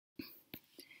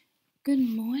Good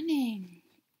morning.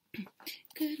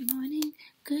 Good morning.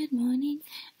 Good morning.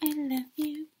 I love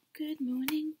you. Good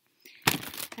morning.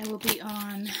 I will be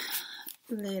on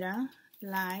later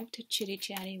live to chitty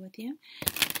chatty with you.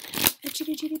 A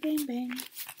chitty chitty bang bang.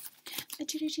 A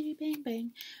chitty chitty bang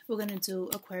bang. We're going to do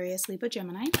Aquarius, Libra,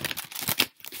 Gemini.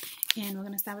 And we're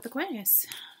going to start with Aquarius.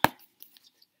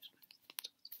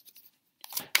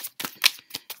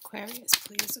 Aquarius,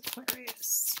 please.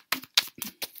 Aquarius.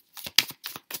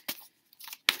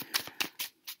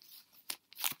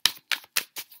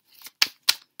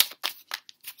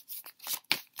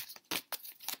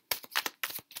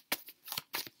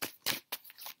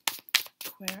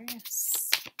 Aquarius.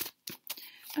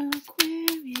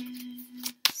 Aquarius.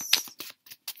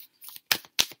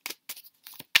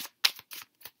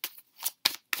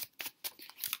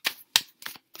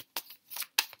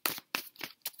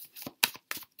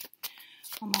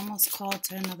 I'm almost called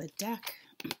to another deck.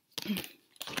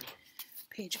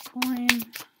 Page of coin.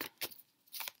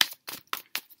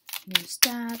 New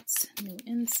stats. New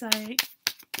insight.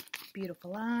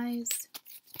 Beautiful eyes.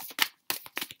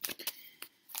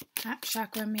 Heart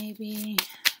chakra maybe.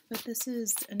 But this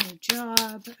is a new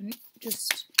job.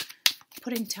 Just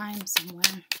putting time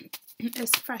somewhere.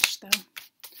 It's fresh though.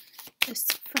 It's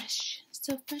fresh.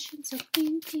 So fresh and so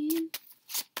clean, clean.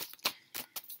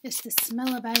 It's the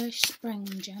smell of Irish spring,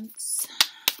 gents.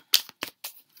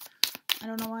 I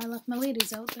don't know why I left my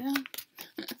ladies out there.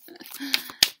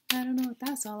 I don't know what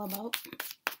that's all about.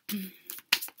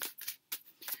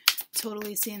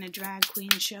 Totally seeing a drag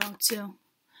queen show, too.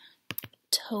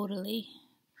 Totally.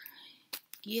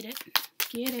 Get it.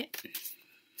 Get it.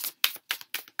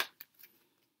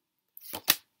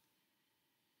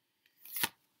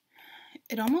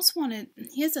 It almost wanted...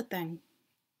 Here's the thing.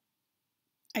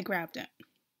 I grabbed it.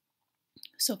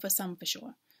 So for some, for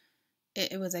sure.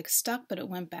 It was like stuck, but it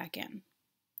went back in.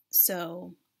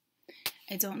 So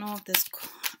I don't know if this...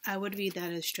 I would read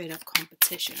that as straight up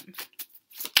competition.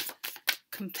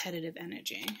 Competitive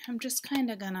energy. I'm just kind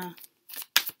of gonna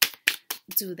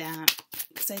do that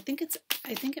because I think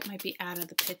it might be out of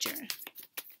the picture.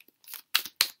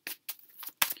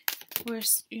 Where,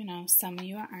 you know, some of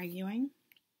you are arguing.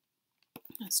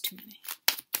 That's too many.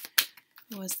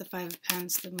 It was the Five of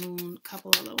Pens, the Moon, a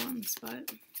couple other ones,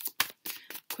 but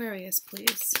Aquarius,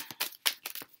 please.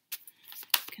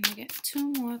 Can I get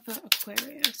two more for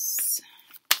Aquarius?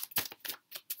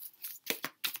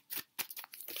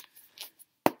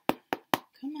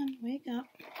 Come on, wake up.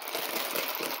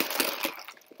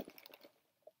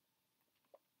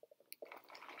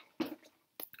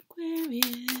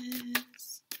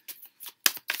 Aquarius.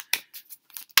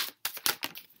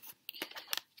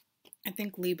 I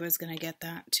think Libra's gonna get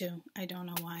that too. I don't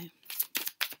know why.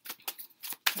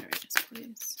 Aquarius,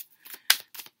 please.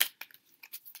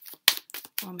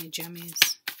 All my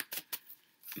Gemmies.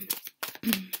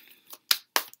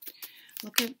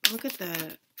 Look at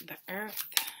the earth.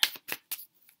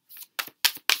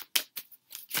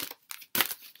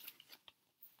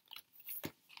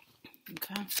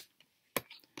 Okay.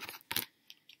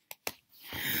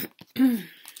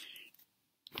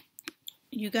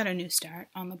 You got a new start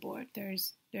on the board.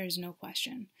 There's no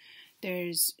question.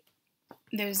 There's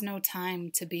no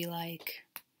time to be like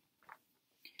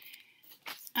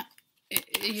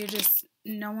you're just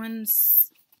no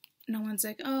one's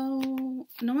like, oh,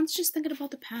 no one's just thinking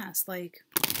about the past, like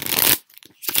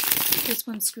this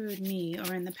one screwed me,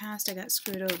 or in the past I got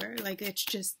screwed over. Like it's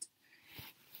just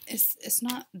it's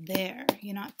not there.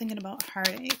 You're not thinking about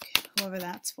heartache, whoever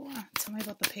that's for. Tell me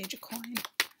about the Page of Coin.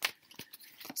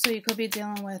 So you could be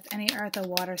dealing with any earth or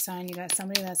water sign. You got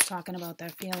somebody that's talking about their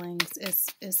feelings.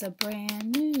 It's a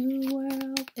brand new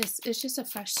world. It's just a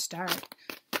fresh start.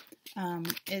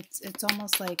 It's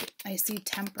almost like I see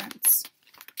temperance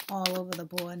all over the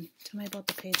board. Tell me about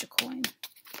the Page of Coin.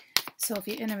 So if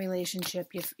you're in a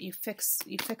relationship, you fix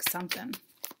something.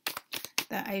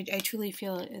 That I truly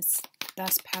feel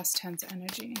that's past tense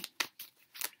energy.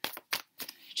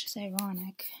 Which is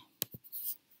ironic.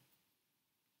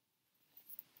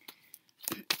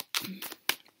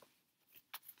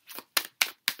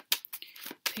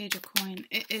 Page of Coin.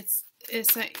 It's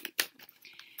like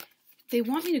they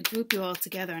want me to group you all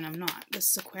together, and I'm not. This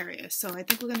is Aquarius, so I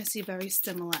think we're going to see very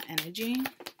similar energy.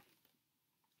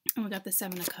 And we got the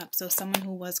Seven of Cups. So someone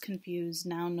who was confused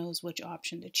now knows which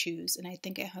option to choose, and I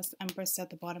think it has Empress at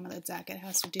the bottom of the deck. It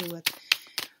has to do with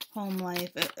home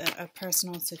life, a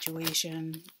personal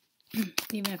situation.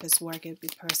 Even if it's work, it'd be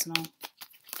personal.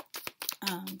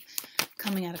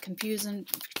 Coming out of confusion,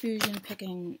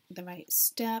 picking the right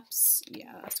steps.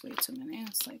 Yeah, that's way too many.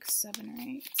 It's like 7 or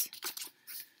 8.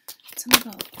 Tell me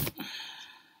about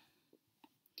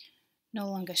No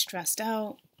longer stressed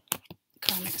out.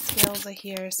 Karmic scales are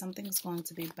here. Something's going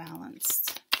to be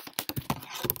balanced.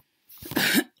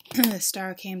 The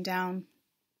star came down,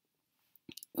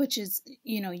 which is,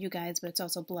 you guys, but it's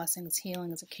also blessings,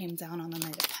 healing, as it came down on the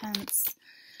Knight of Pence.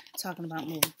 Talking about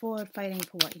moving forward, fighting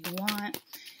for what you want.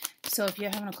 So if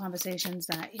you're having a conversations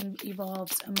that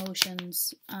involves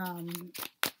emotions,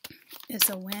 it's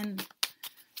a win.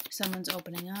 Someone's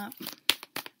opening up.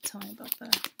 Tell me about the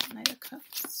Knight of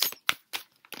Cups.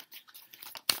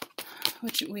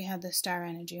 Which we had the star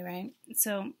energy, right?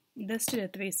 So this did a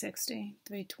 360,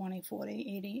 320,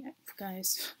 40, 80,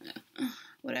 guys,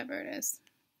 whatever it is.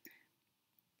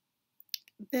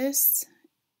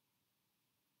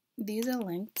 These are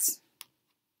linked.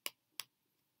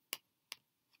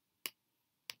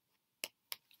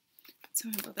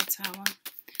 Tell me about the Tower.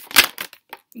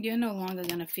 You're no longer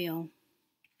gonna feel,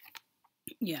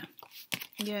 yeah,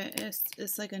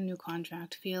 it's like a new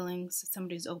contract, feelings,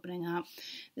 somebody's opening up.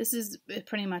 This is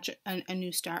pretty much a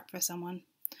new start for someone.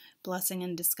 Blessing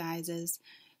in disguises,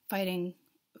 fighting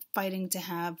to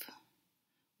have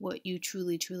what you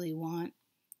truly, truly want,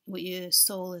 what your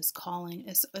soul is calling.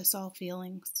 It's all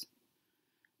feelings.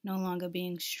 No longer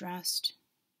being stressed.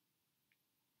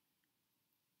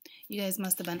 You guys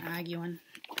must have been arguing.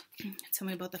 Tell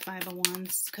me about the Five of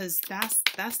Wands, because that's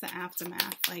the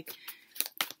aftermath. Like,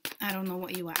 I don't know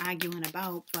what you were arguing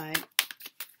about, but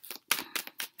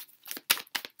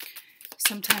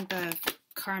some type of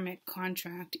karmic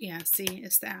contract. Yeah, see,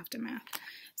 it's the aftermath.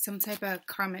 Some type of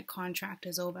karmic contract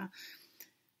is over.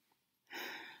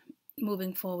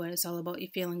 Moving forward, it's all about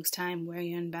your feelings, time, where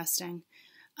you're investing.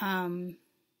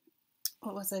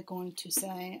 What was I going to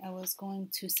say? I was going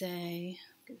to say,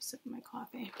 I'm going to sip my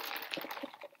coffee.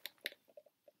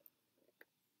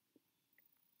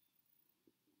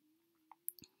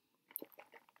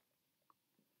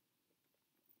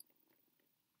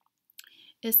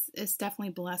 It's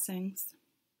definitely blessings.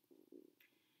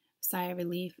 Sigh of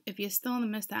relief. If you're still in the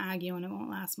midst of arguing, it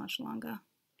won't last much longer.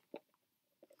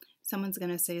 Someone's going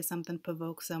to say something,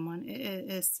 provoke someone.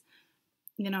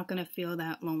 You're not going to feel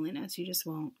that loneliness. You just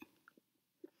won't.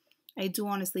 I do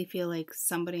honestly feel like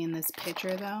somebody in this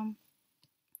picture, though,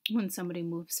 when somebody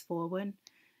moves forward,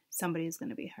 somebody is going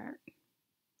to be hurt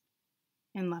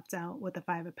and left out with the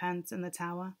Five of Pence and the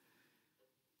Tower.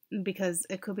 Because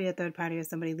it could be a third party or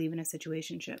somebody leaving a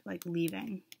situationship, like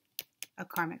leaving a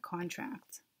karmic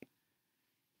contract.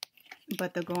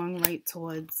 But they're going right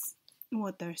towards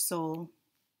what their soul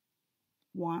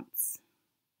wants.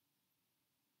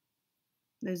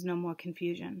 There's no more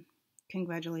confusion.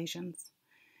 Congratulations.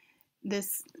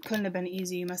 This couldn't have been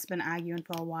easy. You must have been arguing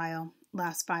for a while.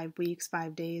 Last 5 weeks,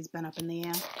 5 days, been up in the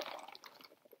air.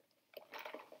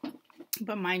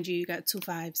 But mind you, you got 2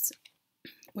 5s,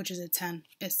 which is a 10.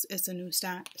 It's a new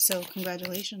start. So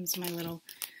congratulations, my little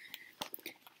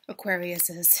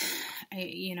Aquariuses.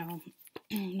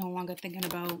 No longer thinking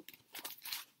about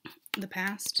the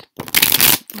past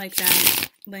like that,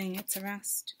 laying it to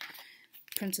rest.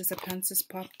 Princess of Pence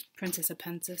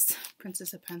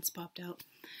popped out.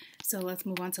 So let's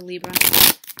move on to Libra.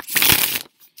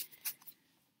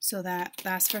 So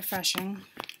that's refreshing.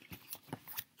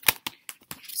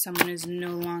 Someone is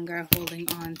no longer holding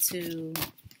on to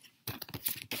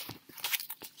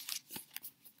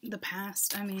the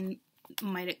past. I mean,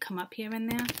 might it come up here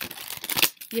and there?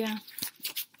 Yeah,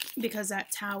 because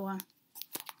that Tower,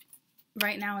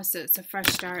 right now it's a fresh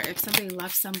start. If somebody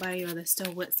left somebody or they're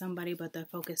still with somebody but they're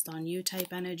focused on you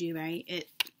type energy, right?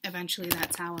 Eventually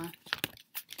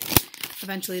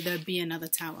there'd be another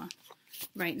Tower.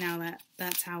 Right now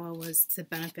that Tower was to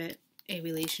benefit a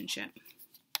relationship.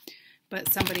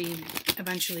 But somebody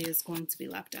eventually is going to be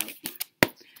left out.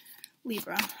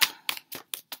 Libra.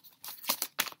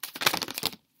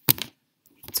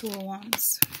 2 of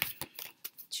Wands.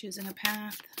 Choosing a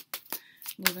path.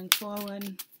 Moving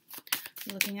forward.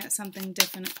 Looking at something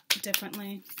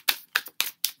differently.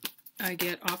 I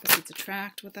get opposites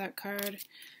attract with that card.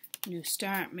 New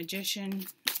start, Magician.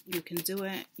 You can do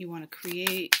it. You want to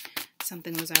create.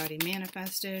 Something was already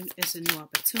manifested. It's a new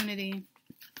opportunity.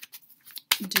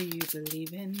 Do you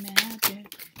believe in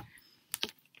magic?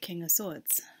 King of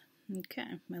Swords.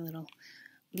 Okay, my little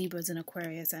Libras and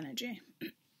Aquarius energy.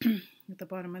 At the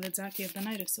bottom of the deck, you have the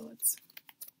Knight of Swords.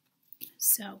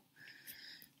 So,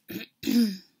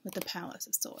 with the Palace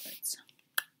of Swords.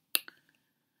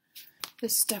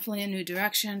 This is definitely a new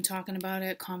direction. Talking about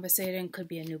it, conversating, could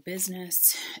be a new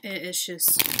business.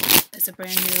 It's a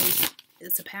brand new,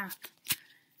 it's a path.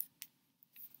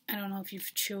 I don't know if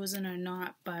you've chosen or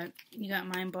not, but you got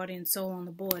mind, body, and soul on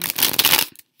the board.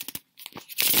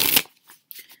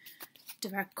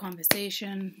 direct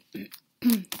conversation.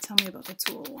 Tell me about the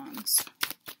Two of Wands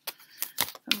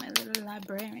from my little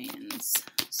librarians.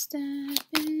 Step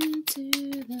into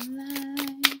the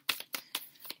light.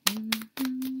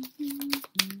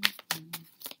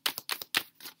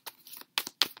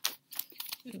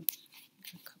 Ooh,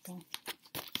 a couple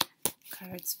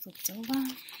cards flipped over.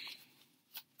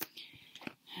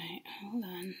 Alright, hold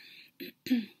on.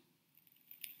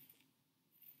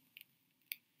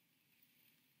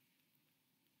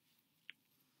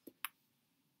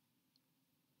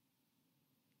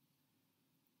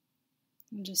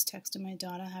 I'm just texting my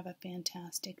daughter, have a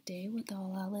fantastic day, with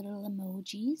all our little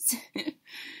emojis.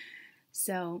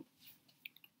 So,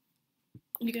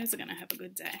 you guys are going to have a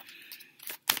good day.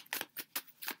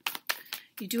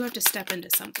 You do have to step into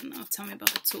something, though. Tell me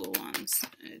about the Two of Wands.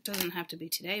 It doesn't have to be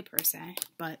today, per se,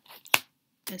 but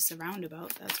it's a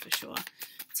roundabout, that's for sure.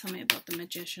 Tell me about the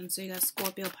Magician. So you got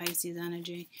Scorpio, Pisces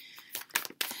energy.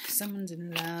 Someone's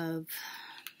in love.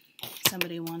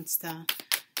 Somebody wants to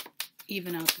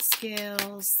even out the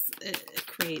scales,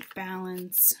 create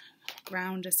balance,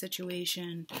 ground a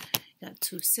situation. You got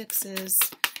 2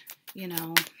 6s. You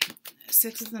know,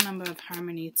 6 is the number of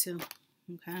harmony, too.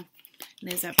 Okay? And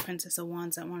there's that Princess of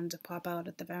Wands that wanted to pop out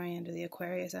at the very end of the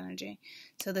Aquarius energy.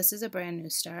 So this is a brand new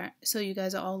start. So you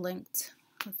guys are all linked.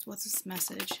 What's this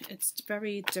message? It's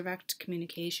very direct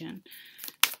communication.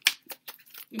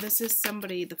 This is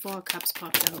somebody, the 4 of Cups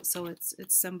popped out, so it's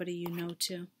somebody you know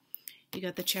too. You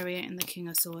got the Chariot and the King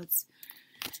of Swords.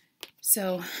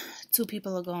 So 2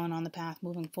 people are going on the path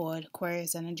moving forward.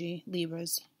 Aquarius energy,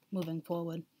 Libras moving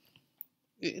forward.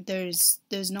 There's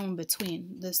no in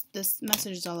between. This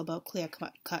message is all about clear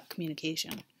cut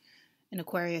communication. And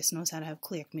Aquarius knows how to have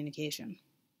clear communication.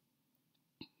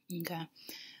 Okay.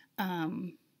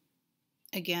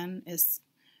 Again, is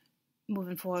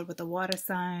moving forward with the water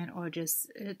sign, or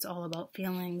just it's all about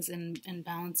feelings and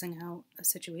balancing out a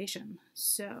situation.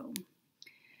 So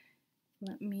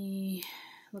let me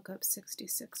look up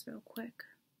 66 real quick.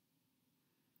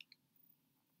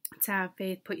 To have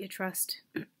faith, put your trust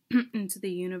into the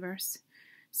universe,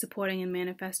 supporting and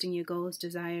manifesting your goals,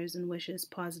 desires, and wishes,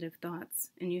 positive thoughts.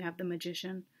 And you have the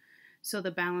Magician. So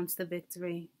the balance, the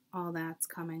victory, all that's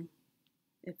coming.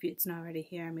 If it's not already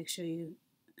here, make sure you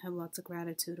have lots of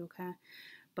gratitude, okay?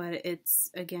 But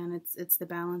it's, again, it's the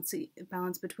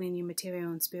balance between your material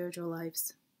and spiritual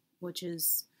lives, which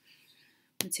is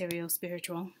material,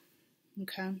 spiritual,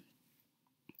 okay?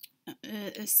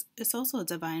 It's also a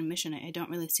divine mission. I don't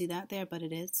really see that there, but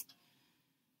it is.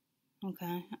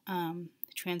 Okay.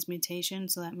 Transmutation,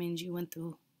 so that means you went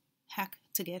through heck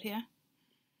to get here.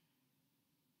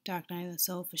 Dark night of the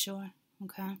soul for sure.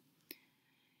 Okay.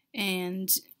 And,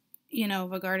 you know,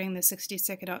 regarding the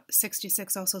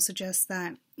 66 also suggests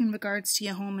that in regards to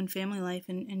your home and family life,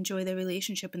 and enjoy the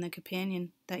relationship and the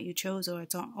companion that you chose, or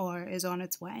is on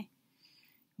its way.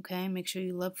 Okay. Make sure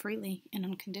you love freely and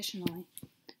unconditionally.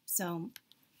 So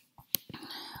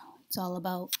it's all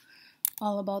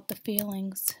about the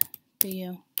feelings for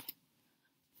you.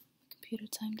 Computer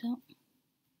timed out.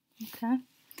 Okay.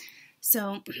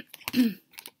 So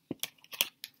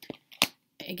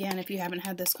again, if you haven't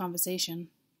had this conversation,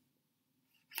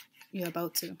 you're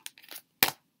about to.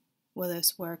 Whether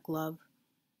it's work, love.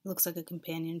 It looks like a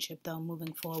companionship, though,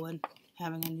 moving forward,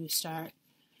 having a new start.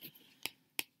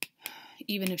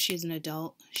 Even if she's an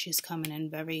adult, she's coming in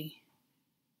very,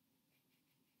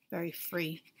 very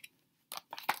free.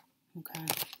 Okay.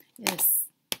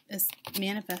 It's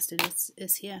manifested.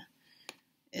 It's here.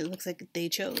 It looks like they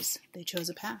chose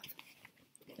a path.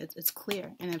 It's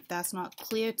clear. And if that's not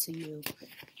clear to you,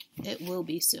 it will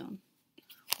be soon.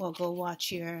 Or go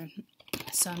watch your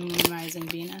Sun, Moon, Rising,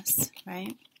 Venus,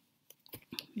 right?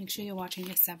 Make sure you're watching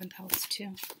your 7th house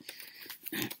too.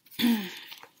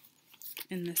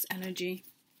 In this energy.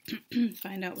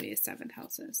 Find out where your 7th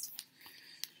house is.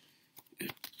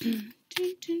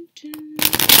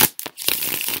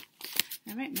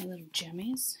 Alright, my little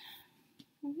gemmies.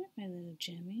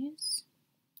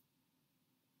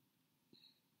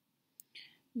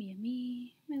 Mia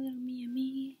me, my little Mia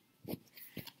me.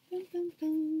 Boom, boom,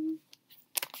 boom.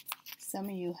 Some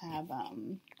of you have,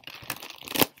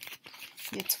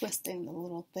 you're twisting the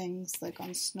little things, like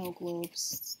on snow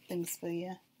globes, things for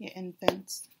your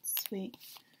infants. Sweet.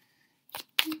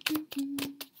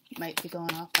 Might be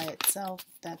going off by itself.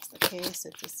 If that's the case,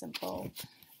 it's a simple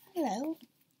hello.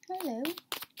 Hello.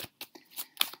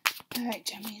 Alright,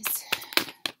 Gemmies.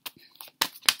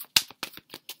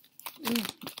 Ooh,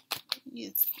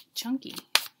 it's chunky.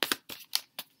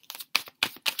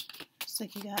 It's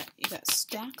like you got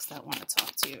stacks that want to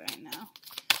talk to you right now.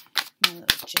 my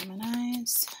little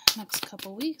Geminis. Next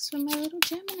couple weeks for my little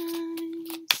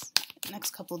Geminis.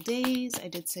 Next couple days. I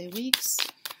did say weeks.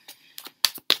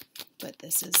 But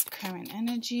this is current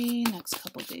energy. Next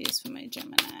couple days for my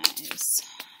Geminis.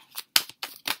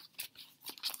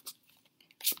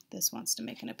 This wants to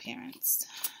make an appearance.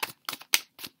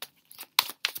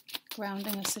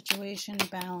 Grounding a situation,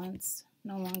 balance,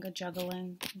 no longer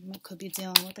juggling. Could be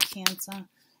dealing with a Cancer.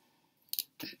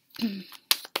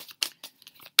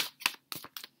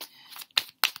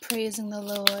 Praising the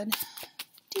Lord.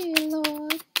 Dear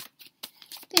Lord,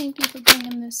 thank you for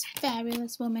bringing this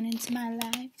fabulous woman into my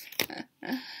life.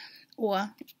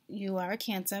 Or you are a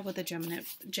Cancer with a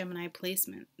Gemini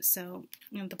placement. So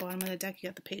at the bottom of the deck, you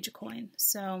got the Page of Coin.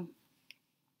 So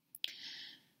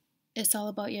it's all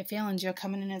about your feelings. You're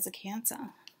coming in as a Cancer.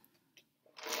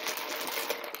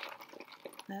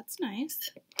 That's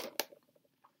nice.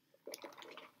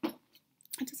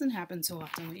 It doesn't happen so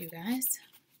often with you guys.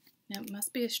 It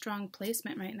must be a strong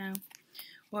placement right now.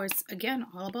 Or it's, again,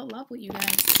 all about love with you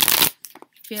guys.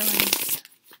 Feelings.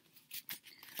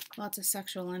 Lots of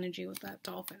sexual energy with that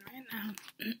dolphin right now.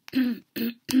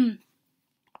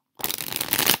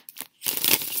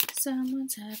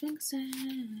 Someone's having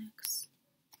sex.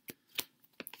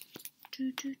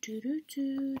 Do, do, do, do,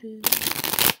 do, do.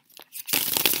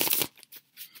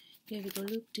 Here we go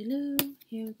loop-de-loo.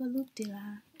 Here we go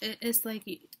loop-de-la. It's like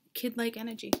kid-like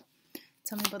energy.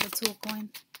 Tell me about the Two of Coin.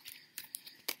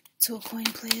 Two of Coin,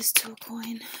 please. Two of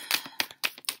Coin.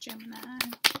 Gemini.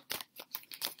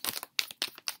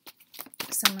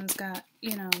 Someone's got,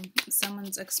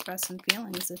 someone's expressing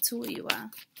feelings. The two of you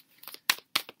are.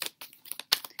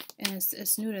 And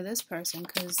it's new to this person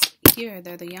because here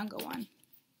they're the younger one.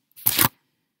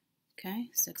 Okay,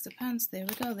 Six of Pentacles. There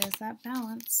we go. There's that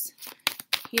balance.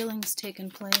 Healing's taking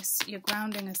place. You're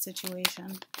grounding a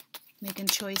situation. Making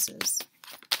choices.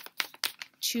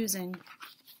 Choosing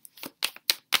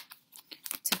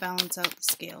to balance out the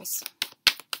scales.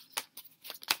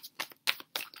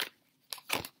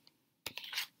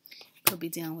 Could be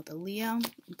dealing with a Leo,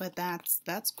 but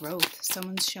that's growth.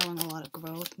 Someone's showing a lot of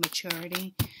growth,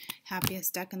 maturity.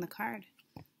 Happiest deck in the card.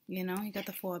 You got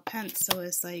the Four of Pentacles, so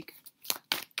it's like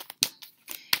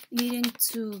needing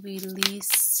to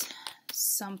release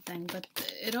something, but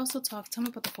it also tell me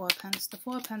about the Four of Pentacles. The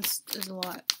Four of Pentacles is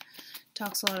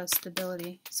talks a lot of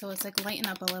stability, so it's like lighten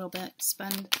up a little bit,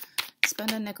 spend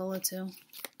a nickel or two,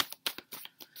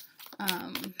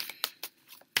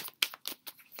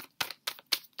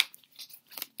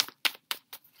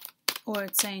 or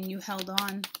it's saying you held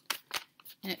on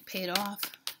and it paid off,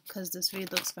 because this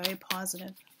read looks very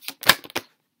positive.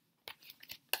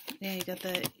 Yeah,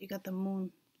 you got the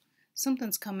Moon.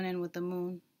 Something's coming in with the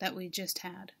Moon that we just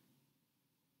had.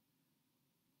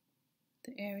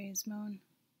 The Aries Moon.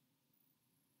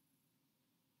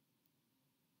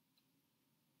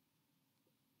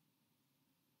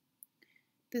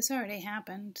 This already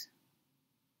happened.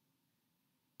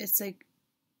 It's like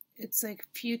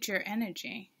future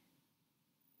energy.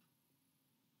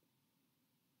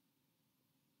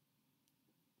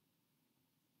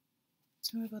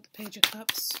 Tell me about the Page of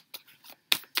Cups.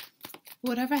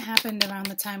 Whatever happened around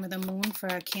the time of the Moon for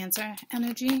a Cancer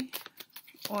energy,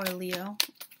 or Leo,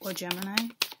 or Gemini,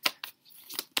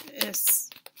 it's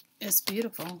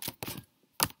beautiful.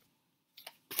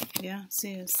 Yeah,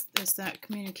 see, it's that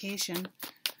communication.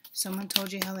 Someone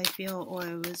told you how they feel, or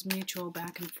it was mutual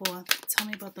back and forth. Tell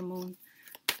me about the Moon.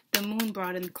 The Moon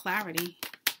brought in clarity,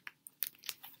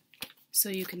 so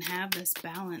you can have this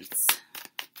balance,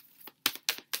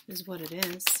 is what it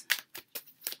is.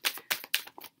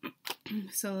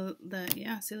 So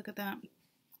see, look at that.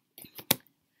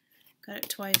 Got it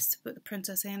twice to put the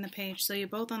Princess and the Page. So you're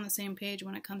both on the same page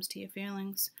when it comes to your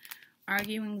feelings.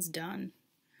 Arguing's done.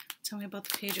 Tell me about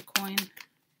the Page of Coin.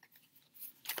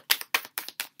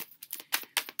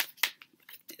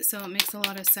 So it makes a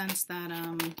lot of sense that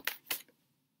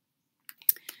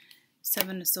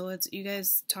Seven of Swords, you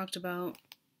guys talked about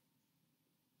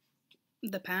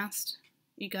the past.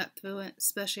 You got through it,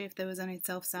 especially if there was any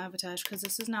self-sabotage, because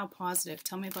this is now positive.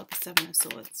 Tell me about the Seven of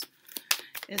Swords.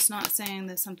 It's not saying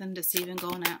there's something deceiving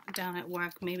going down at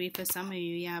work. Maybe for some of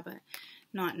you, yeah, but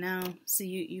not now. So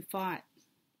you fought.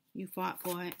 You fought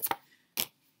for it.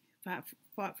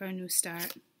 Fought for a new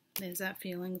start. There's that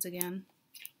feelings again.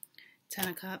 Ten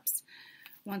of Cups.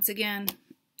 Once again,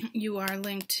 you are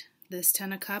linked. This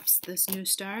Ten of Cups, this new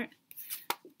start.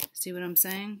 See what I'm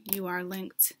saying? You are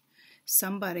linked.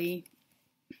 Somebody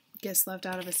gets left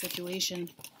out of a situation,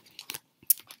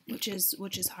 which is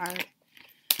hard.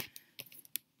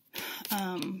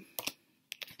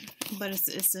 But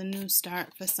it's a new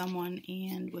start for someone,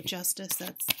 and with justice,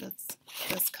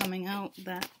 that's coming out,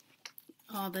 that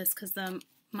all this, because the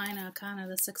minor arcana,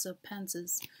 the Six of Pence,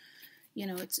 is, you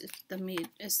know, it's the major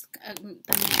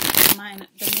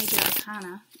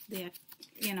arcana,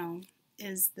 you know,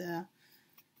 is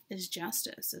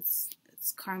justice.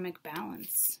 It's karmic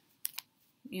balance,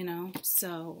 you know.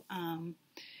 So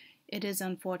it is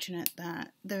unfortunate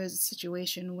that there is a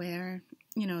situation where,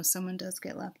 you know, someone does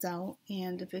get left out,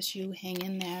 and if it's you, hang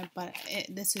in there. But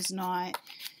this is not,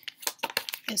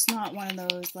 it's not one of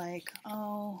those like,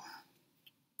 oh,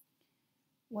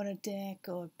 what a dick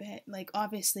or a bit. Like,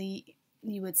 obviously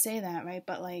you would say that, right?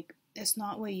 But like, it's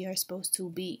not where you're supposed to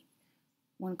be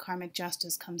when karmic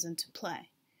justice comes into play.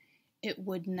 It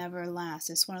would never last.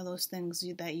 It's one of those things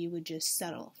that you would just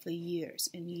settle for years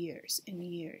and years and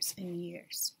years and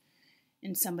years.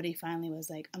 And somebody finally was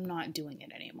like, I'm not doing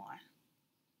it anymore.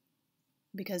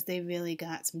 Because they really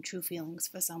got some true feelings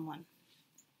for someone.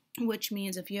 Which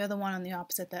means if you're the one on the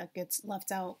opposite that gets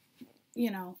left out,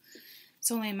 you know,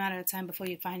 it's only a matter of time before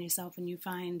you find yourself and you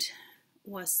find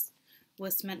what's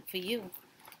meant for you.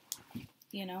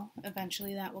 You know,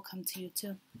 eventually that will come to you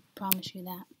too. Promise you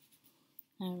that.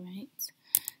 Alright.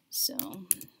 So,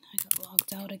 I got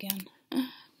logged out again. I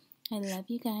love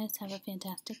you guys. Have a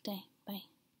fantastic day.